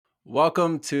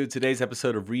Welcome to today's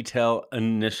episode of Retail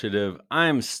Initiative.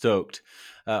 I'm stoked.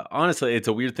 Honestly, it's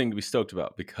a weird thing to be stoked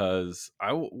about because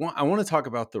I want to talk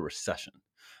about the recession.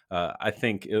 I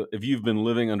think if you've been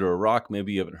living under a rock,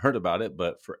 maybe you haven't heard about it,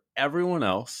 but for everyone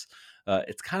else,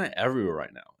 it's kind of everywhere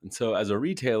right now. And so, as a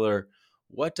retailer,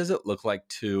 what does it look like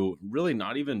to really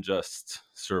not even just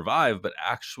survive, but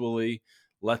actually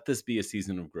let this be a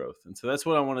season of growth? And so, that's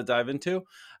what I want to dive into.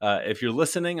 If you're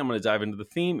listening, I'm going to dive into the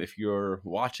theme. If you're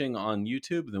watching on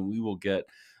YouTube, then we will get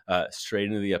straight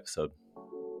into the episode.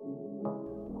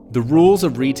 The rules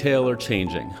of retail are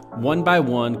changing. One by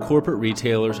one, corporate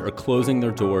retailers are closing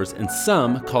their doors, and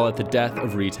some call it the death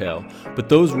of retail. But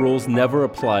those rules never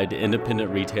apply to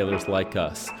independent retailers like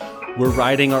us. We're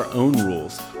writing our own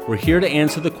rules. We're here to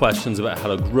answer the questions about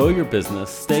how to grow your business,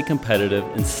 stay competitive,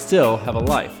 and still have a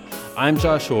life. I'm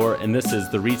Josh Orr, and this is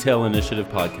the Retail Initiative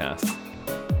Podcast.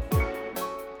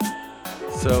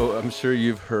 So I'm sure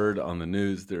you've heard on the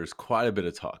news, there's quite a bit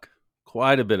of talk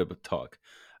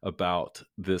about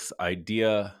this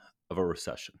idea of a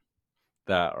recession,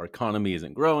 that our economy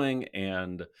isn't growing,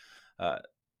 and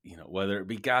whether it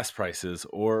be gas prices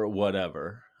or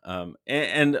whatever.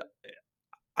 And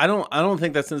I don't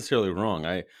think that's necessarily wrong.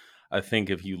 I think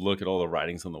if you look at all the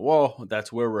writings on the wall,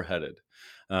 that's where we're headed.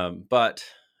 But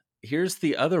here's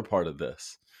the other part of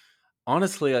this.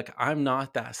 Honestly, like, I'm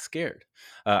not that scared.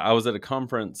 I was at a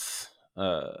conference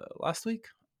last week.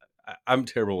 I'm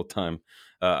terrible with time.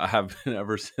 I have been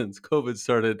ever since COVID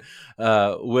started,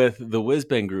 with the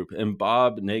Whizbang Group, and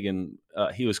Bob Nagin.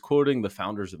 He was quoting the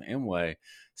founders of Amway,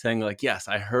 saying like, "Yes,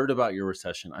 I heard about your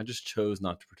recession. I just chose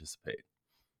not to participate,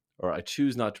 or I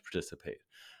choose not to participate."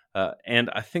 And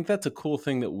I think that's a cool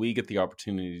thing that we get the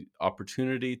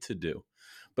opportunity to do.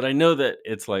 But I know that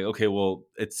it's like, okay, well,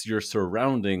 it's your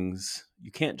surroundings.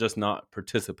 You can't just not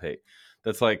participate.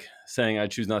 That's like saying I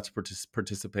choose not to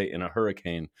participate in a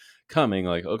hurricane coming.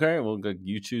 Like, okay, well,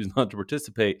 you choose not to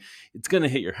participate. It's going to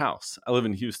hit your house. I live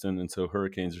in Houston, and so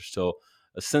hurricanes are still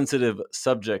a sensitive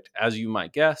subject, as you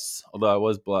might guess, although I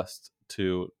was blessed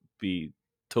to be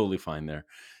totally fine there.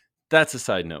 That's a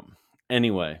side note.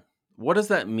 Anyway, what does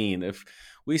that mean if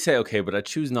we say, okay, but I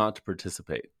choose not to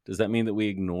participate? Does that mean that we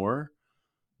ignore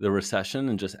the recession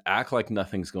and just act like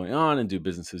nothing's going on and do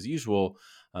business as usual?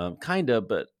 Kind of,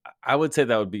 but I would say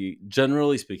that would be,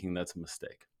 generally speaking, that's a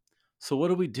mistake. So what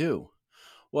do we do?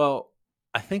 Well,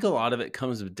 I think a lot of it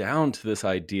comes down to this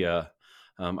idea.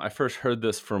 I first heard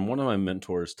this from one of my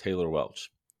mentors, Taylor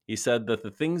Welch. He said that the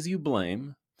things you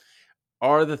blame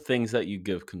are the things that you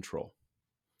give control.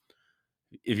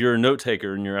 If you're a note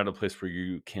taker and you're at a place where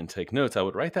you can take notes, I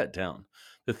would write that down.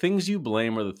 The things you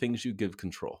blame are the things you give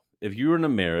control. If you're in a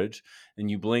marriage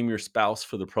and you blame your spouse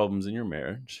for the problems in your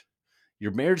marriage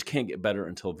can't get better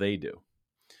until they do.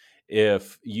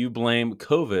 If you blame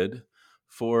COVID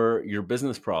for your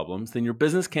business problems, then your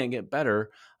business can't get better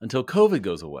until COVID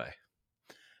goes away.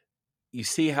 You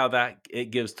see how that it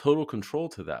gives total control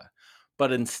to that.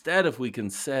 But instead, if we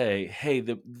can say, hey,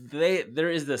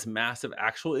 there is this massive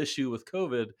actual issue with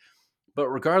COVID, but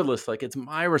regardless, like, it's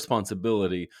my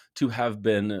responsibility to have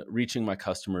been reaching my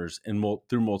customers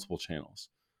through multiple channels.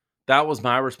 That was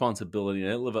my responsibility, and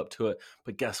I didn't live up to it.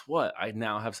 But guess what? I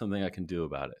now have something I can do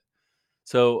about it.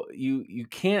 So you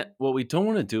can't. What we don't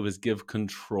want to do is give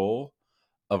control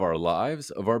of our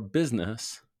lives, of our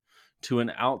business, to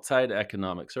an outside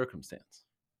economic circumstance.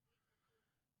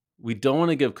 We don't want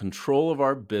to give control of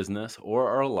our business or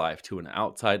our life to an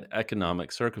outside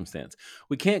economic circumstance.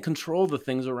 We can't control the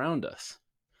things around us.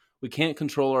 We can't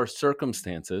control our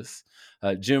circumstances.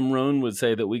 Jim Rohn would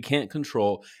say that we can't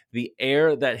control the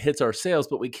air that hits our sails,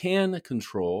 but we can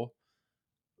control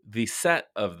the set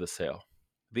of the sail.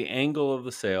 The angle of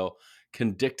the sail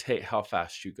can dictate how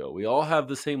fast you go. We all have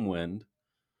the same wind,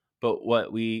 but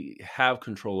what we have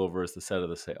control over is the set of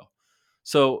the sail.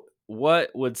 So what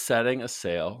would setting a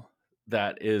sail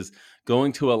that is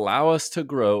going to allow us to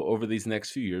grow over these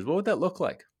next few years, what would that look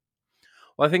like?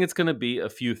 Well, I think it's going to be a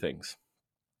few things.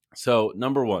 So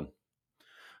number one,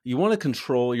 you want to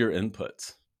control your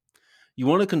inputs. You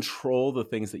want to control the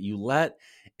things that you let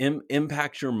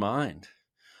impact your mind.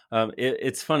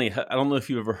 It's funny. I don't know if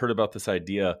you've ever heard about this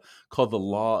idea called the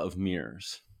law of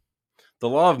mirrors. The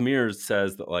law of mirrors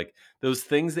says that, like, those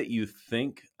things that you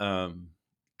think,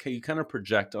 you kind of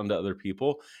project onto other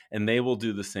people, and they will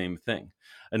do the same thing.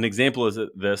 An example is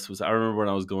that this was, I remember when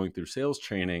I was going through sales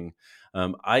training,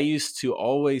 I used to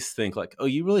always think like, oh,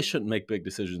 you really shouldn't make big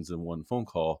decisions in one phone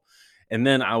call. And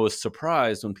then I was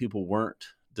surprised when people weren't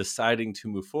deciding to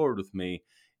move forward with me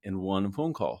in one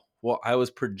phone call. Well, I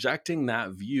was projecting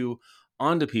that view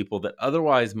onto people that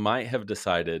otherwise might have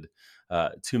decided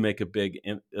to make a big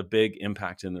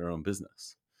impact in their own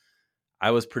business.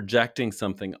 I was projecting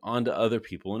something onto other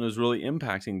people, and it was really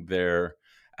impacting their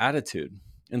attitude.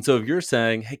 And so if you're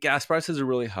saying, hey, gas prices are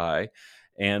really high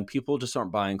and people just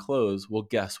aren't buying clothes, well,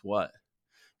 guess what?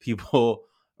 People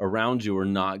around you are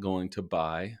not going to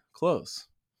buy clothes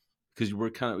because we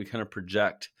kind of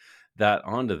project that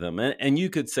onto them. And you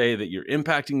could say that you're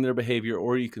impacting their behavior,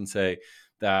 or you can say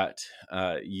that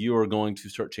you are going to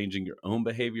start changing your own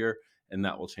behavior and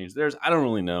that will change theirs. I don't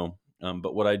really know.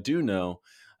 But what I do know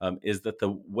is that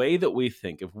the way that we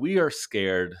think, if we are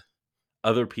scared,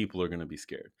 other people are going to be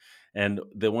scared. And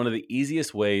one of the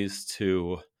easiest ways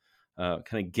to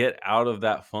kind of get out of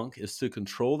that funk is to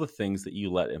control the things that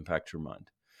you let impact your mind.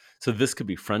 So this could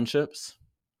be friendships.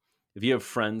 If you have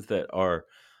friends that are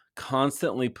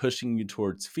constantly pushing you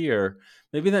towards fear,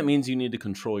 maybe that means you need to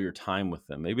control your time with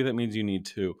them. Maybe that means you need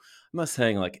to, I'm not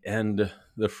saying like end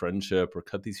the friendship or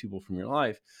cut these people from your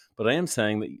life, but I am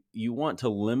saying that you want to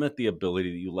limit the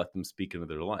ability that you let them speak into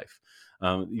their life.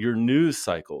 Your news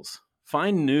cycles.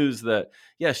 Find news that,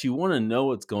 yes, you want to know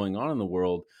what's going on in the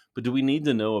world, but do we need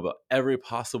to know about every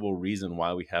possible reason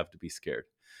why we have to be scared?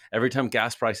 Every time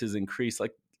gas prices increase,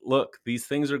 like, look, these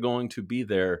things are going to be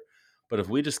there, but if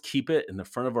we just keep it in the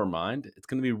front of our mind, it's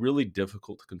going to be really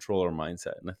difficult to control our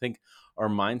mindset. And I think our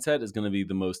mindset is going to be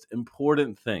the most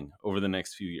important thing over the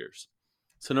next few years.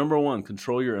 So, number one,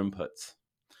 control your inputs.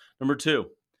 Number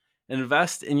two,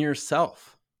 invest in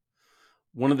yourself.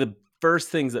 One of the first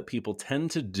things that people tend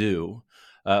to do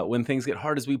when things get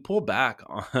hard is we pull back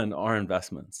on our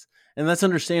investments. And that's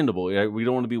understandable. We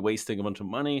don't want to be wasting a bunch of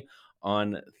money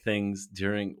on things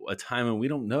during a time when we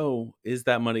don't know, is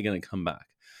that money going to come back?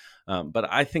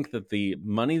 But I think that the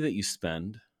money that you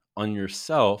spend on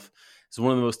yourself is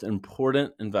one of the most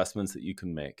important investments that you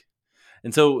can make.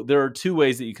 And so there are two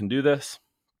ways that you can do this.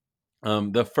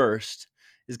 The first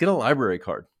is get a library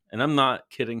card. And I'm not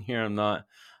kidding here. I'm not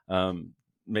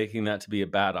making that to be a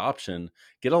bad option.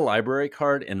 Get a library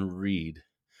card and read.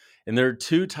 And there are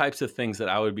two types of things that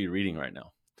I would be reading right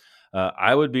now.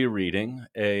 I would be reading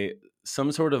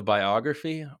some sort of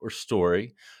biography or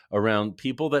story around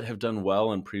people that have done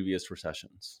well in previous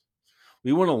recessions.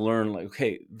 We want to learn, like,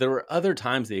 okay, there were other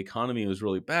times the economy was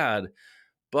really bad,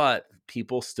 but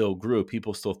people still grew,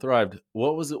 people still thrived.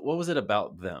 What was it? What was it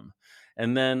about them?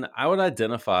 And then I would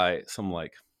identify some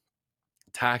like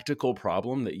tactical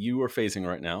problem that you are facing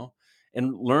right now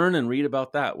and learn and read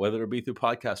about that, whether it be through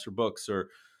podcasts or books or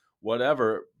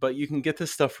whatever. But you can get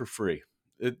this stuff for free.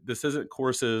 This isn't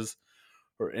courses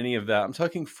or any of that. I'm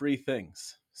talking free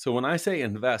things. So when I say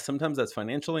invest, sometimes that's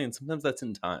financially and sometimes that's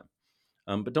in time.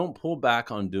 But don't pull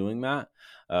back on doing that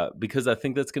because I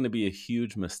think that's going to be a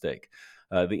huge mistake.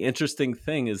 The interesting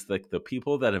thing is like the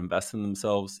people that invest in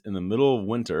themselves in the middle of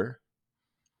winter,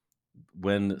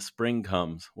 when spring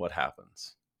comes, what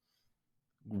happens?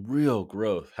 Real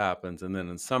growth happens. And then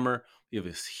in summer, we have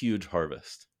this huge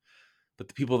harvest. But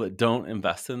the people that don't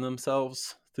invest in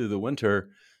themselves through the winter,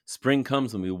 spring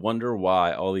comes and we wonder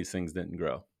why all these things didn't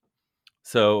grow.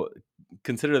 So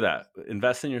consider that.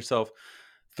 Invest in yourself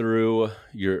through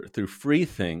free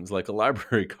things like a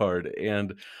library card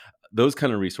and those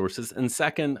kind of resources. And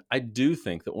second, I do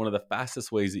think that one of the fastest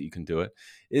ways that you can do it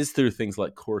is through things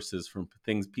like courses from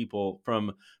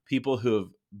people who have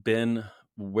been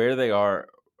where they are.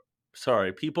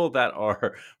 Sorry, people that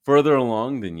are further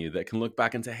along than you that can look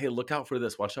back and say, hey, look out for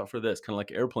this, watch out for this, kind of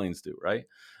like airplanes do, right?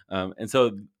 And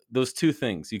so those two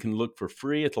things, you can look for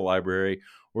free at the library,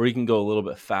 or you can go a little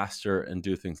bit faster and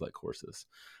do things like courses.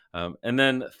 And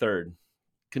then third,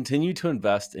 continue to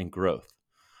invest in growth.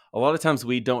 A lot of times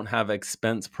we don't have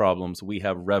expense problems, we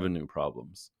have revenue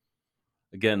problems.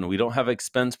 Again, we don't have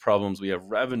expense problems, we have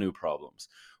revenue problems.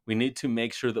 We need to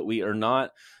make sure that we are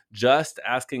not just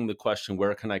asking the question,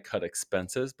 where can I cut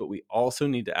expenses? But we also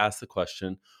need to ask the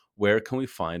question, where can we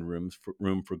find room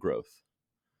for growth?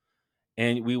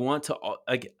 And we want to,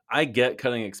 I get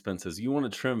cutting expenses. You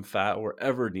want to trim fat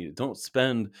wherever needed. Don't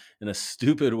spend in a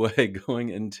stupid way going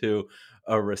into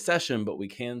a recession, but we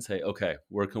can say, okay,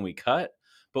 where can we cut?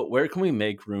 But where can we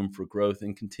make room for growth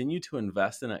and continue to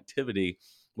invest in activity,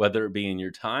 whether it be in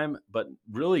your time, but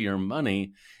really your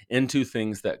money, into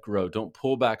things that grow? Don't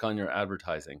pull back on your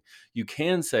advertising. You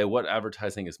can say what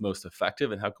advertising is most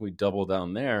effective and how can we double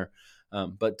down there,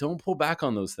 but don't pull back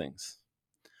on those things.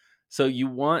 So you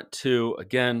want to,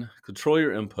 again, control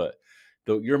your input.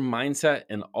 Though your mindset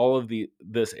in all of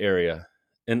this area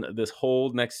and this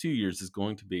whole next few years is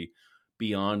going to be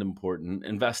beyond important.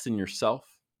 Invest in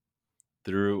yourself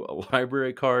through a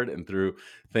library card and through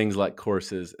things like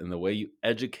courses and the way you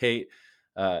educate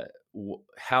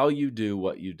how you do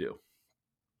what you do.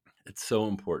 It's so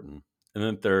important. And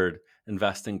then third,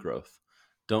 invest in growth.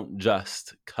 Don't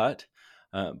just cut,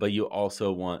 but you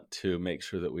also want to make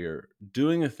sure that we are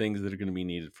doing the things that are going to be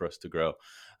needed for us to grow.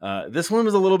 This one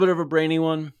was a little bit of a brainy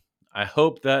one. I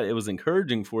hope that it was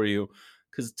encouraging for you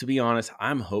because, to be honest,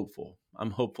 I'm hopeful.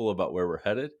 I'm hopeful about where we're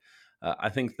headed. I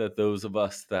think that those of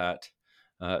us that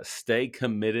stay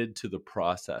committed to the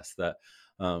process, that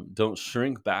don't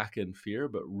shrink back in fear,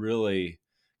 but really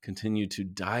continue to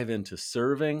dive into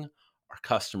serving our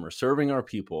customers, serving our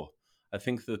people, I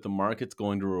think that the market's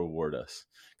going to reward us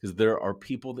because there are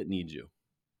people that need you.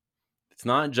 It's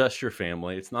not just your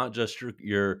family. It's not just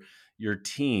your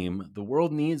team. The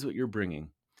world needs what you're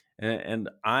bringing, and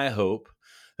I hope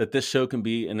that this show can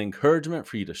be an encouragement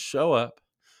for you to show up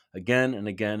again and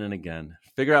again and again,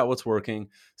 figure out what's working,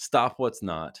 stop what's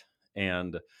not,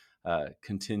 and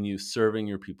continue serving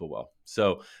your people well.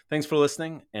 So, thanks for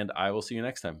listening, and I will see you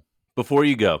next time. Before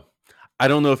you go, I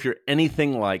don't know if you're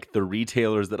anything like the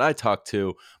retailers that I talk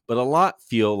to, but a lot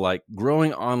feel like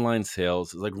growing online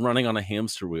sales is like running on a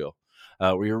hamster wheel,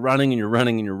 where you're running and you're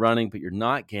running and you're running, but you're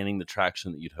not gaining the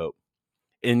traction that you'd hope.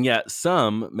 And yet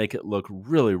some make it look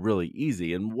really, really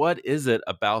easy. And what is it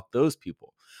about those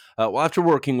people? Well, after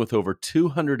working with over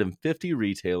 250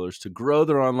 retailers to grow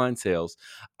their online sales,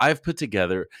 I've put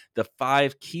together the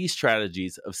 5 key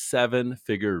strategies of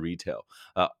 7-figure retail,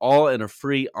 all in a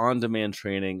free on-demand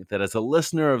training that as a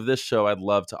listener of this show, I'd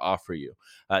love to offer you.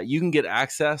 You can get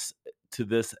access to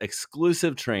this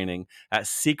exclusive training at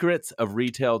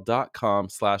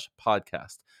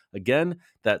secretsofretail.com/podcast. Again,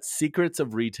 that's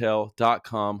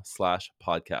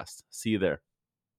secretsofretail.com/podcast. See you there.